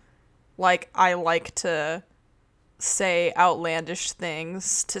humor. Like, I like to say outlandish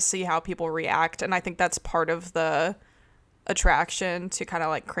things to see how people react, and I think that's part of the attraction to kind of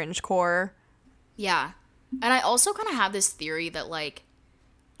like cringecore. Yeah. And I also kind of have this theory that, like,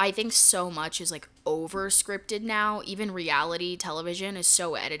 I think so much is like over scripted now. Even reality television is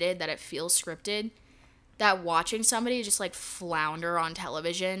so edited that it feels scripted. that watching somebody just like flounder on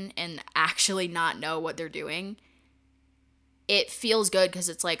television and actually not know what they're doing, it feels good because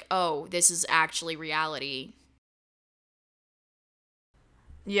it's like, oh, this is actually reality.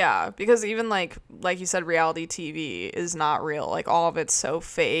 Yeah, because even like you said, reality TV is not real. Like all of it's so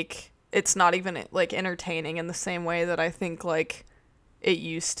fake. It's not even like entertaining in the same way that I think like it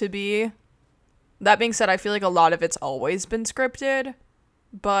used to be. That being said, I feel like a lot of it's always been scripted,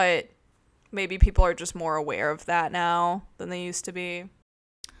 but maybe people are just more aware of that now than they used to be.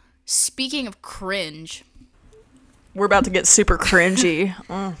 Speaking of cringe, we're about to get super cringy.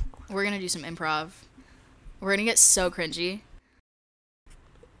 We're going to do some improv. We're going to get so cringy.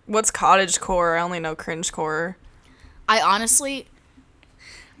 What's cottagecore? I only know cringecore. I've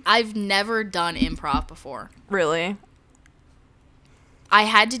never done improv before. Really? I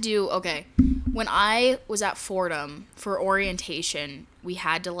had to do, okay, when I was at Fordham for orientation, we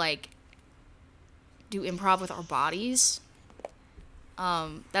had to, like, do improv with our bodies.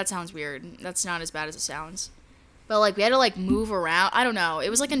 That sounds weird. That's not as bad as it sounds. But, like, we had to, like, move around. I don't know. It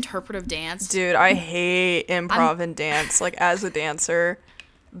was, like, interpretive dance. Dude, I hate improv and dance. Like, as a dancer,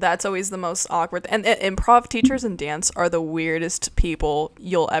 that's always the most awkward. And improv teachers and dance are the weirdest people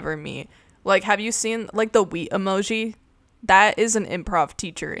you'll ever meet. Like, have you seen, like, the wheat emoji? That is an improv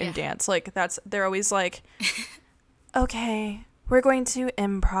teacher in dance. Like, they're always like, okay, we're going to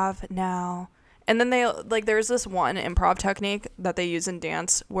improv now. And then there's this one improv technique that they use in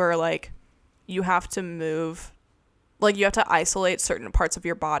dance where, like, you have to move, like, you have to isolate certain parts of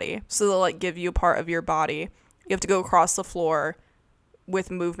your body. So they'll, like, give you a part of your body. You have to go across the floor with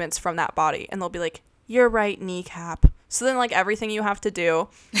movements from that body. And they'll be like, your right kneecap. So then, like, everything you have to do,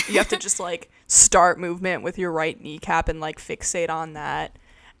 you have to just, like, start movement with your right kneecap and, like, fixate on that.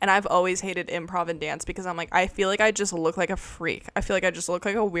 And I've always hated improv and dance because I'm like, I feel like I just look like a freak. I feel like I just look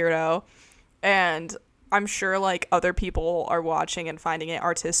like a weirdo. And I'm sure, like, other people are watching and finding it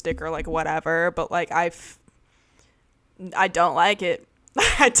artistic or, like, whatever. But, like, I don't like it.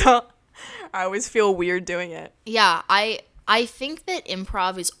 I always feel weird doing it. Yeah, I think that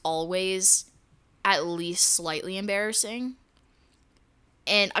improv is always at least slightly embarrassing.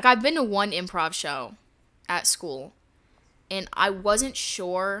 And, like, I've been to one improv show at school, and I wasn't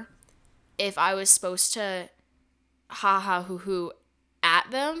sure if I was supposed to ha-ha hoo-hoo at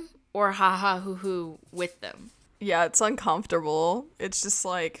them or ha-ha hoo-hoo with them. Yeah, it's uncomfortable. It's just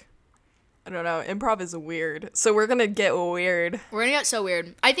like, I don't know, improv is weird. So we're gonna get weird. We're gonna get so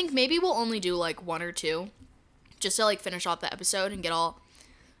weird. I think maybe we'll only do, like, one or two just to, like, finish off the episode and get all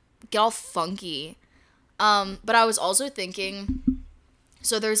funky. But I was also thinking,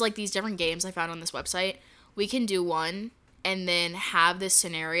 so there's, like, these different games I found on this website. We can do one and then have this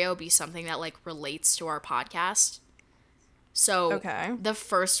scenario be something that, like, relates to our podcast. So okay. The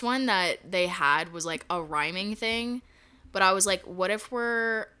first one that they had was, like, a rhyming thing, but I was like, what if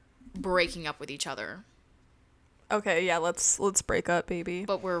we're breaking up with each other? Okay, yeah, let's break up, baby.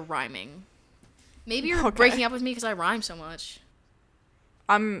 But we're rhyming. Maybe you're breaking up with me because I rhyme so much.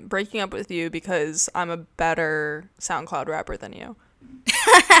 I'm breaking up with you because I'm a better SoundCloud rapper than you.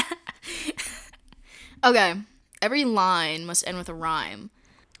 Okay. Every line must end with a rhyme.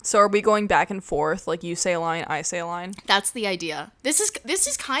 So are we going back and forth? Like, you say a line, I say a line? That's the idea. This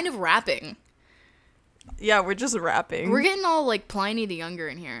is kind of rapping. Yeah, we're just rapping. We're getting all, like, Pliny the Younger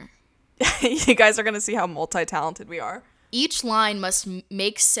in here. You guys are going to see how multi-talented we are. Each line must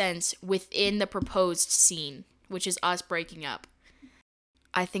make sense within the proposed scene, which is us breaking up.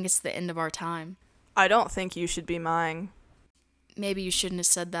 I think it's the end of our time. I don't think you should be mine. Maybe you shouldn't have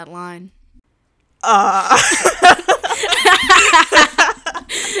said that line.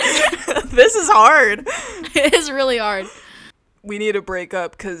 This is hard. It is really hard. We need to break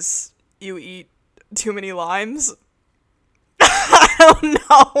up because you eat too many limes. I don't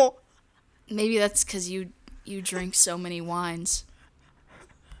know. Maybe that's because you drink so many wines.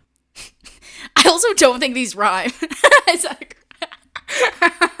 I also don't think these rhyme.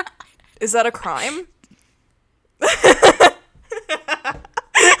 Is that a crime?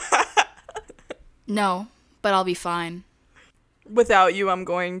 No, but I'll be fine. Without you, I'm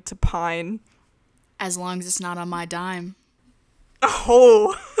going to pine. As long as it's not on my dime.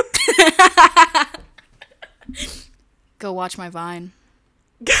 Oh. Go watch my Vine.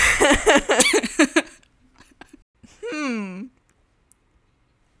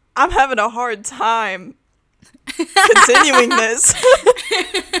 I'm having a hard time continuing this.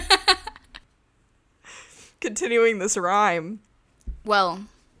 Continuing this rhyme. Well,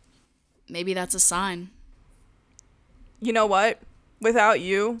 maybe that's a sign. You know what? Without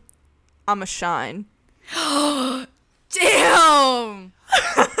you, I'm a shine. Damn!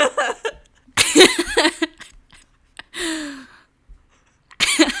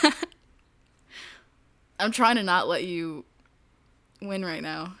 I'm trying to not let you win right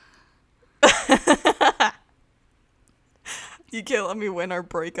now. You can't let me win our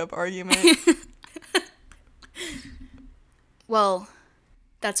breakup argument. Well,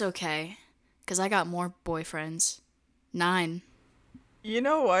 that's okay. Because I got more boyfriends. 9. You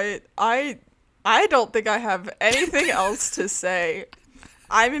know what? I don't think I have anything else to say.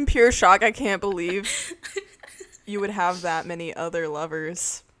 I'm in pure shock. I can't believe you would have that many other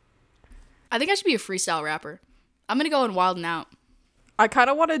lovers. I think I should be a freestyle rapper. I'm going to go in Wild 'N Out. I kind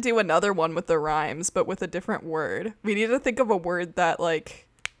of want to do another one with the rhymes, but with a different word. We need to think of a word that, like,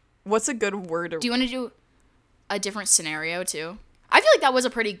 what's a good word? Do you want to do a different scenario, too? I feel like that was a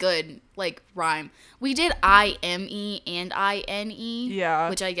pretty good, like, rhyme. We did I-M-E and I-N-E. Yeah.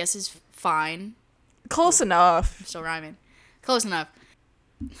 Which I guess is fine. Close enough. Still rhyming. Close enough.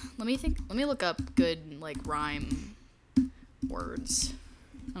 Let me think. Let me look up good, like, rhyme words.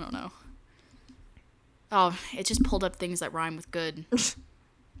 I don't know. Oh, it just pulled up things that rhyme with good.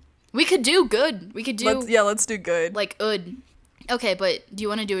 We could do good. We could do... Let's do good. Like, ood. Okay, but do you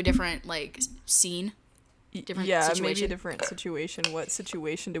want to do a different, like, scene? Different situation? Maybe a different situation. What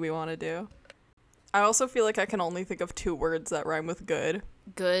situation do we want to do? I also feel like I can only think of 2 words that rhyme with good.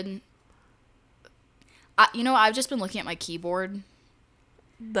 Good. I've just been looking at my keyboard.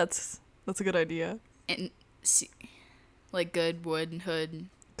 That's a good idea. And see, like, good, would, hood.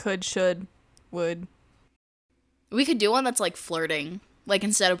 Could, should, would. We could do one that's, like, flirting. Like,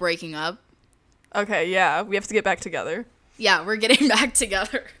 instead of breaking up. Okay, yeah. We have to get back together. Yeah, we're getting back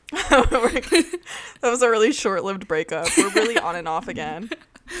together. That was a really short-lived breakup. We're really on and off again.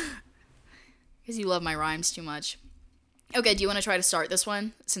 Because you love my rhymes too much. Okay, do you want to try to start this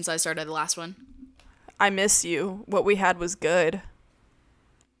one, since I started the last one? I miss you. What we had was good.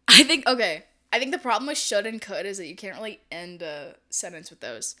 I think the problem with should and could is that you can't really end a sentence with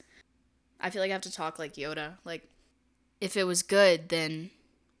those. I feel like I have to talk like Yoda. Like, if it was good, then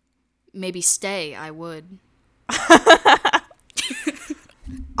maybe stay, I would.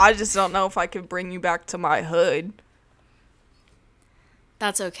 I just don't know if I could bring you back to my hood.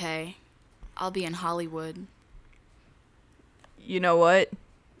 That's okay. I'll be in Hollywood. You know what?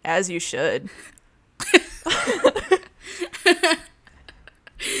 As you should.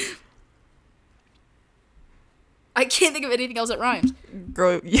 I can't think of anything else that rhymes.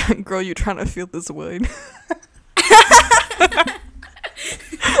 Girl, you trying to feel this wood.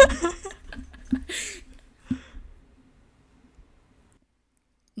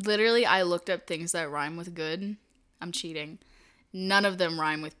 Literally, I looked up things that rhyme with good. I'm cheating. None of them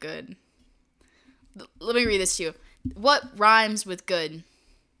rhyme with good. Let me read this to you. What rhymes with good?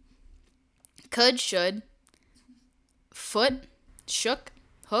 Could, should, foot, shook,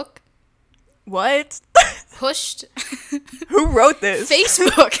 hook, What? pushed, Who wrote this?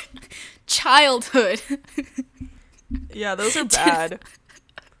 Facebook, childhood. Yeah, those are bad.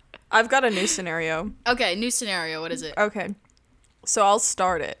 I've got a new scenario. Okay, new scenario. What is it? Okay. So I'll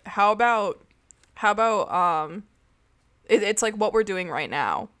start it. How about it's like what we're doing right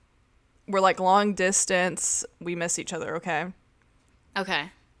now. We're like long distance. We miss each other, okay? Okay.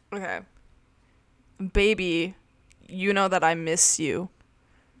 Okay. Baby, you know that I miss you.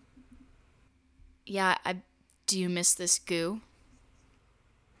 Yeah, do you miss this goo?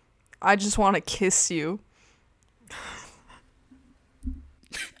 I just want to kiss you.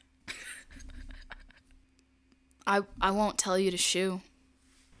 I won't tell you to shoo.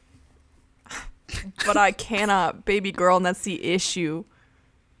 But I cannot, baby girl, and that's the issue.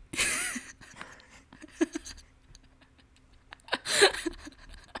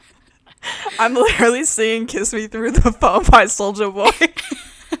 I'm literally singing Kiss Me Through the Phone by Soulja Boy.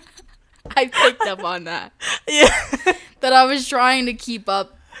 I picked up on that. Yeah. That I was trying to keep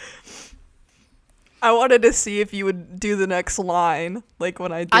up. I wanted to see if you would do the next line, like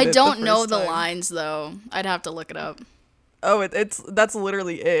when I did I it don't know first the time. lines, though. I'd have to look it up. Oh, that's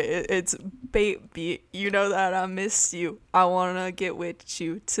literally it. It's baby, you know that I miss you. I wanna get with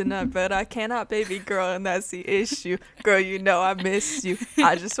you tonight, but I cannot, baby girl, and that's the issue. Girl, you know I miss you.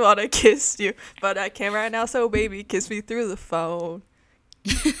 I just wanna kiss you, but I can't right now. So baby, kiss me through the phone.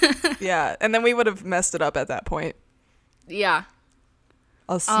 Yeah, and then we would have messed it up at that point. Yeah.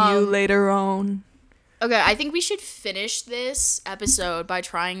 I'll see you later on. Okay, I think we should finish this episode by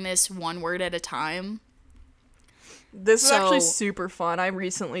trying this one word at a time. This is actually super fun. I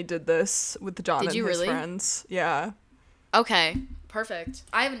recently did this with John and his really? friends. Yeah. Okay, perfect.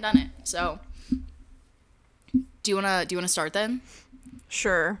 I haven't done it, so do you wanna start then?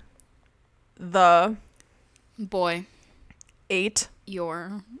 Sure. The Boy, 8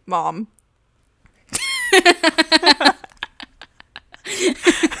 your mom.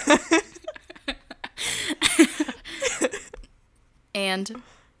 And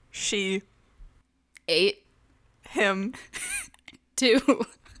she, 8, him, 2.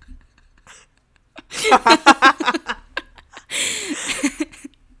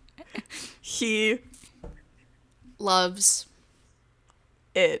 he, loves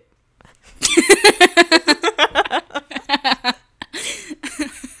it.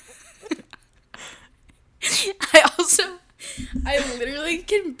 I literally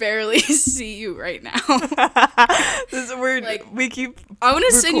can barely see you right now. This is weird. Like, We keep. I want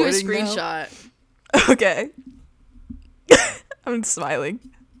to send you a recording now. screenshot. Okay. I'm smiling.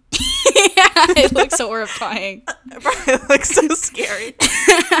 Yeah, it looks horrifying. It probably looks so scary.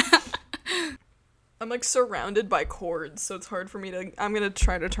 I'm like surrounded by cords, so it's hard for me to. I'm gonna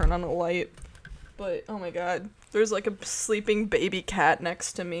try to turn on a light, but oh my god, there's like a sleeping baby cat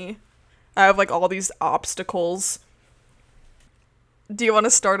next to me. I have like all these obstacles. Do you want to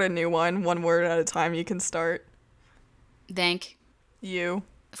start a new one? One word at a time. You can start. Thank You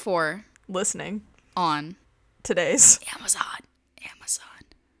for listening. on Today's. Amazon.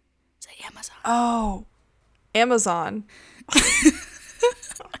 Say Amazon. Oh, Amazon.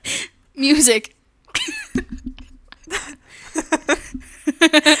 Music.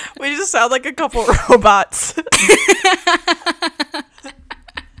 We just sound like a couple robots.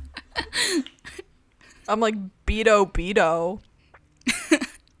 I'm like Beto.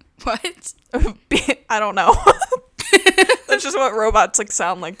 What? I don't know. That's just what robots like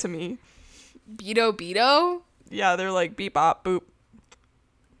sound like to me. Beto? Yeah, they're like beep bop boop.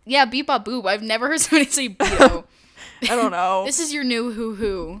 Yeah, beep bop boop. I've never heard somebody say Beto. I don't know. This is your new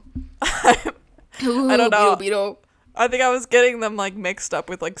hoo-hoo. I don't know. Beto. I think I was getting them like mixed up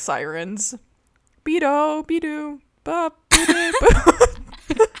with like sirens. Beto, bop, boop.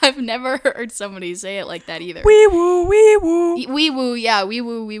 I've never heard somebody say it like that either. Wee woo, wee woo. Wee woo, yeah, wee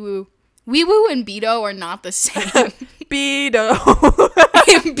woo, wee woo. Wee woo and Beto are not the same. Beto.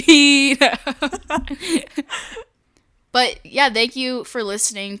 Beto. But yeah, thank you for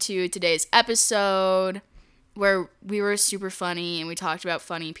listening to today's episode where we were super funny and we talked about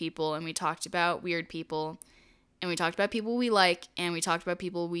funny people and we talked about weird people and we talked about people we like and we talked about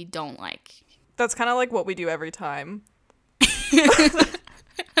people we don't like. That's kind of like what we do every time.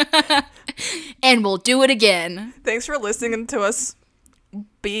 And we'll do it again. Thanks for listening to us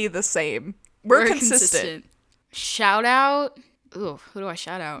be the same. We're consistent. Shout out. Ooh, who do I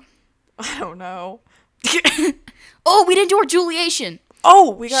shout out? I don't know. Oh, we didn't do our Juliation.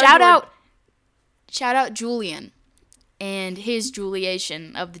 Oh, we got Shout out Julian. And his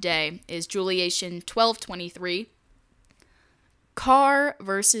Juliation of the day is Juliation 1223. Car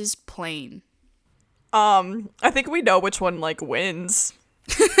versus plane. I think we know which one like wins.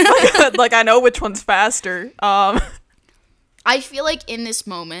 Like I know which one's faster. I feel like in this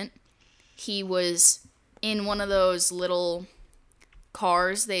moment, he was in one of those little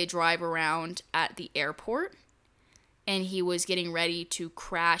cars they drive around at the airport, and he was getting ready to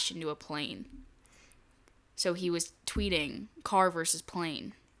crash into a plane. So he was tweeting car versus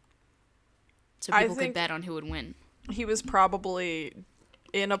plane. So people could bet on who would win. He was probably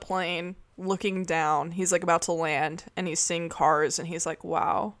in a plane looking down. He's like about to land and he's seeing cars and he's like,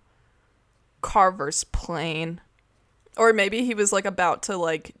 wow, car versus plane. Or maybe he was like about to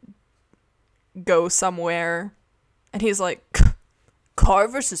like go somewhere and he's like, car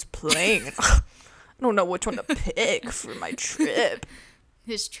versus plane. I don't know which one to pick for my trip.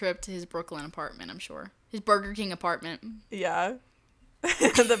 His trip to his Brooklyn apartment, I'm sure. His Burger King apartment. Yeah.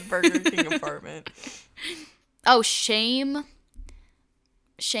 The Burger King apartment. Oh, shame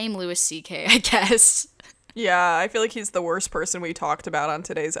Louis C.K., I guess. Yeah, I feel like he's the worst person we talked about on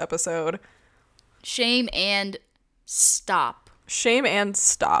today's episode. Shame and stop. Shame and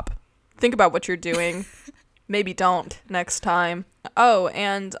stop. Think about what you're doing. Maybe don't next time. Oh,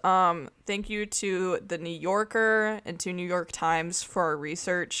 and thank you to the New Yorker and to New York Times for our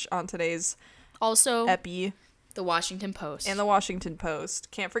research on today's Also, epi. the Washington Post. And the Washington Post.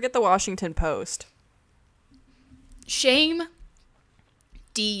 Can't forget the Washington Post. Shame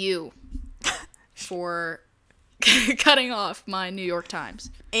DU for cutting off my New York Times.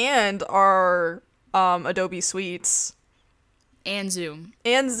 And our Adobe Suites. And Zoom.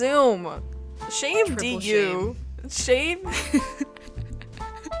 And Zoom. Shame Triple DU. Shame.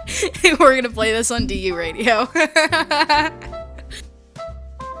 We're going to play this on DU Radio.